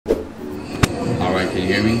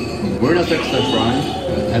hear me. We're in a six restaurant.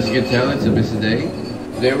 As you can tell, it's a busy day.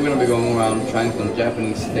 Today we're going to be going around trying some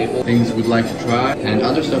Japanese staple things we'd like to try and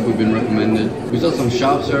other stuff we've been recommended. We saw some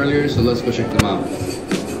shops earlier, so let's go check them out.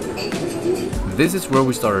 This is where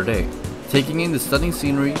we start our day, taking in the stunning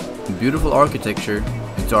scenery and beautiful architecture,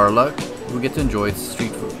 and to our luck, we get to enjoy its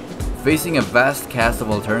street food. Facing a vast cast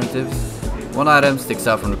of alternatives, one item sticks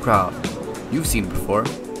out from the crowd. You've seen it before,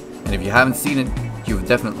 and if you haven't seen it, you've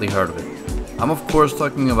definitely heard of it. I'm of course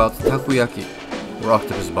talking about Takoyaki, or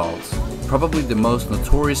octopus balls, probably the most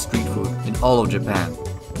notorious street food in all of Japan.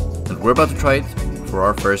 And we're about to try it for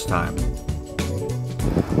our first time.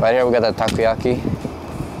 Right here we got the Takoyaki.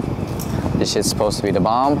 This shit's supposed to be the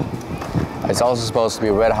bomb. It's also supposed to be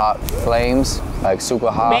red hot flames, like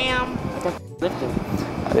super hot. Bam!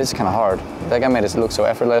 This is kind of hard. That guy made it look so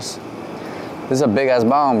effortless. This is a big ass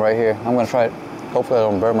bomb right here. I'm gonna try it. Hopefully I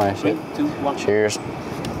don't burn my shit. 3, 2, 1. Cheers.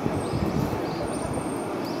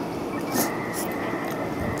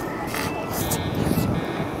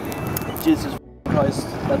 Jesus Christ,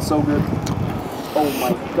 that's so good. Oh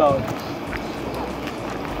my god.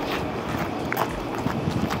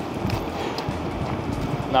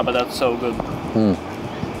 Nah, but that's so good.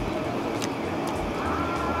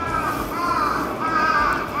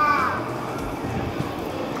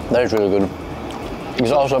 That is really good.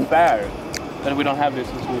 It's also fair that we don't have this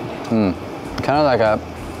this week. Kind of like got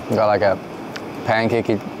like a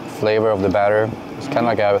pancakey flavor of the batter. It's kind of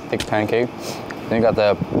like a thick pancake. Then you got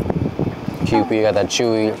the QP, you got that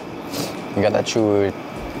chewy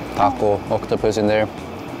taco octopus in there.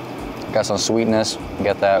 Got some sweetness. You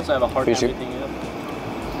got that. Also have a heart and everything,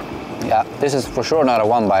 yeah, this is for sure not a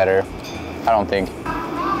one biter. I don't think.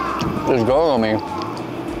 It's growing on me.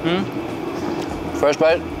 First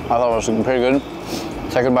bite, I thought it was pretty good.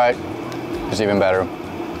 Second bite, it's even better.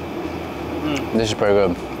 This is pretty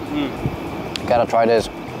good. Gotta try this.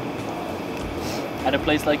 At a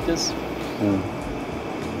place like this?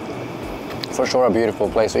 For sure a beautiful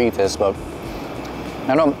place to eat this, but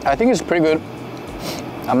I think it's pretty good.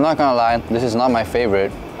 I'm not gonna lie, this is not my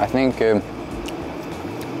favorite. I think I'm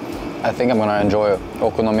gonna enjoy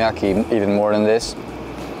okonomiyaki even more than this.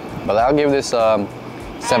 But I'll give this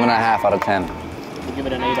 7.5 out of 10. You give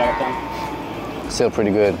it an 8 out of 10. Still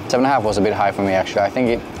pretty good. 7.5 was a bit high for me actually. I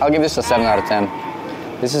think I'll give this a 7 out of 10.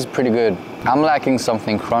 This is pretty good. I'm lacking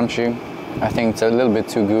something crunchy. I think it's a little bit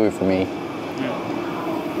too gooey for me.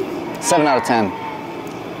 7 out of 10.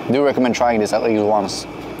 Do recommend trying this at least once.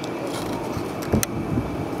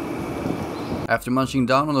 After munching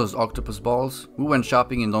down on those octopus balls, we went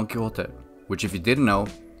shopping in Don Quixote, which if you didn't know,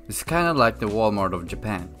 is kinda like the Walmart of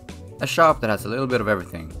Japan. A shop that has a little bit of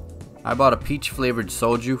everything. I bought a peach flavored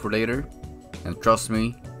soju for later, and trust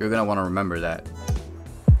me, you're gonna wanna remember that.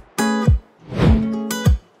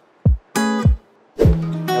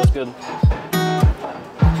 That was good.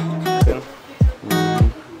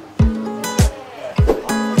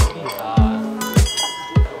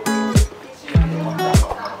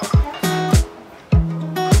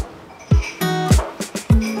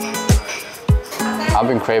 I've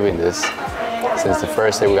been craving this since the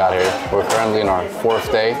first day we got here. We're currently in our 4th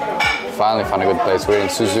day. Finally found a good place. We're in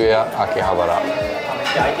Suzuya, Akihabara.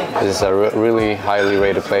 This is a really highly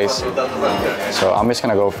rated place. So I'm just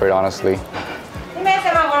gonna go for it, honestly.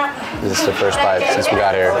 This is the first bite since we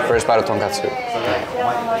got here. First bite of Tonkatsu.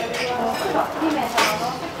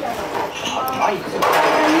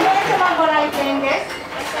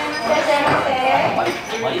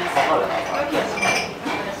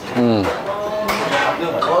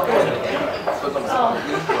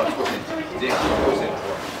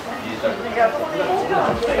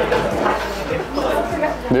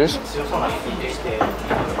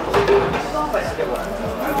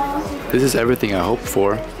 This is everything I hoped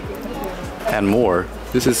for and more.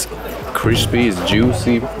 This is crispy, it's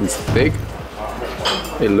juicy, it's thick.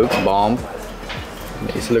 It looks bomb.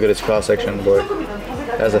 Just look at its cross section, boy.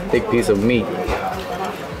 That's a thick piece of meat.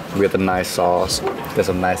 We got the nice sauce. There's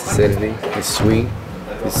some nice acidity. It's sweet.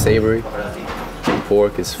 It's savory. The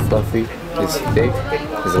pork is fluffy. It's thick.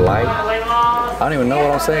 It's light. I don't even know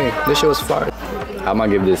what I'm saying. This shit was fire. I'm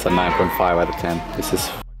gonna give this a 9.5 out of 10. This is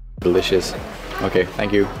delicious. Okay,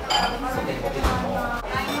 thank you.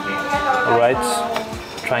 Alright,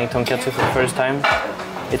 trying tonkatsu for the first time.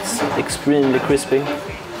 It's extremely crispy.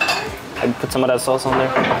 I put some of that sauce on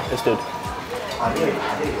there. It's good.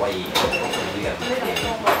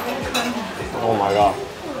 Oh my god.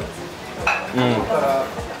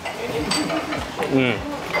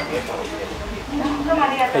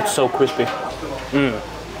 It's so crispy. It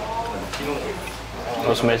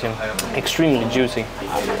was amazing. Extremely juicy.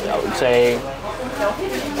 I would say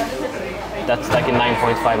that's like a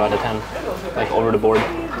 9.5 out of 10, like over the board.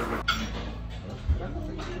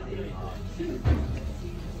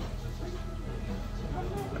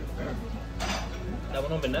 That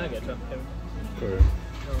one on vinäger, tror jag.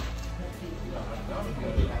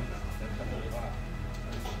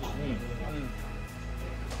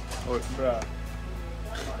 Oj, bra.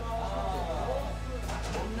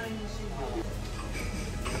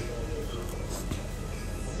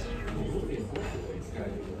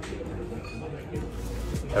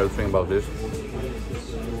 Everything about this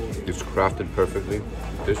is crafted perfectly.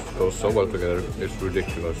 This goes so well together, it's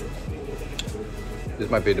ridiculous. This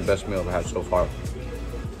might be the best meal I've had so far.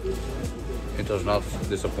 It does not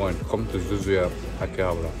disappoint. Come to Suzuya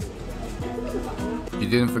Akihabara. You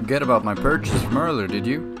didn't forget about my purchase from earlier, did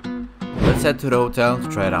you? Let's head to the hotel to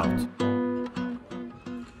try it out.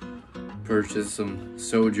 Purchased some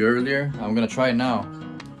soju earlier. I'm gonna try it now.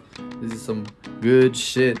 This is some good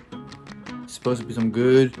shit. It's supposed to be some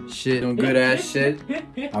good shit, some good ass shit.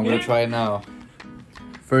 I'm gonna try it now.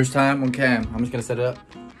 First time on cam. I'm just gonna set it up.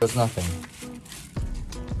 There's nothing.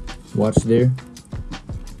 Watch there.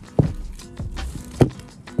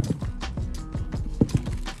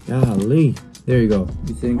 Golly. There you go.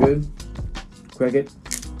 You sitting good? Crack it.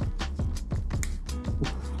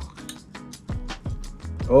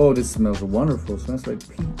 Oh, this smells wonderful. It smells like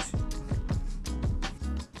peach.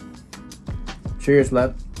 Cheers,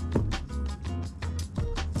 lad.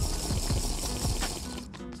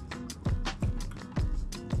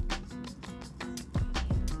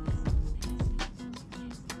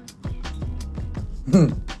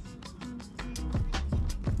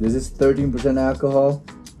 This is 13% alcohol.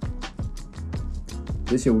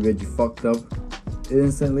 This shit will get you fucked up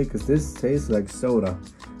instantly because this tastes like soda.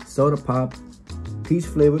 Soda pop, peach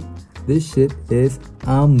flavored. This shit is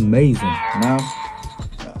amazing. Now,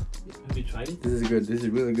 Have you tried it? this is good. This is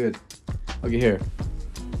really good. Okay, here.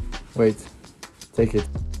 Wait. Take it.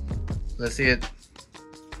 Let's see it.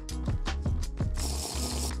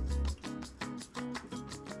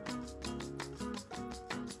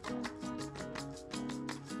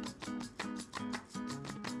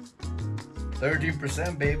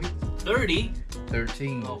 %, baby. 30?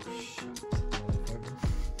 13. Oh shit.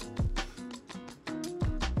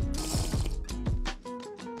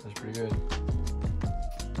 That's pretty good.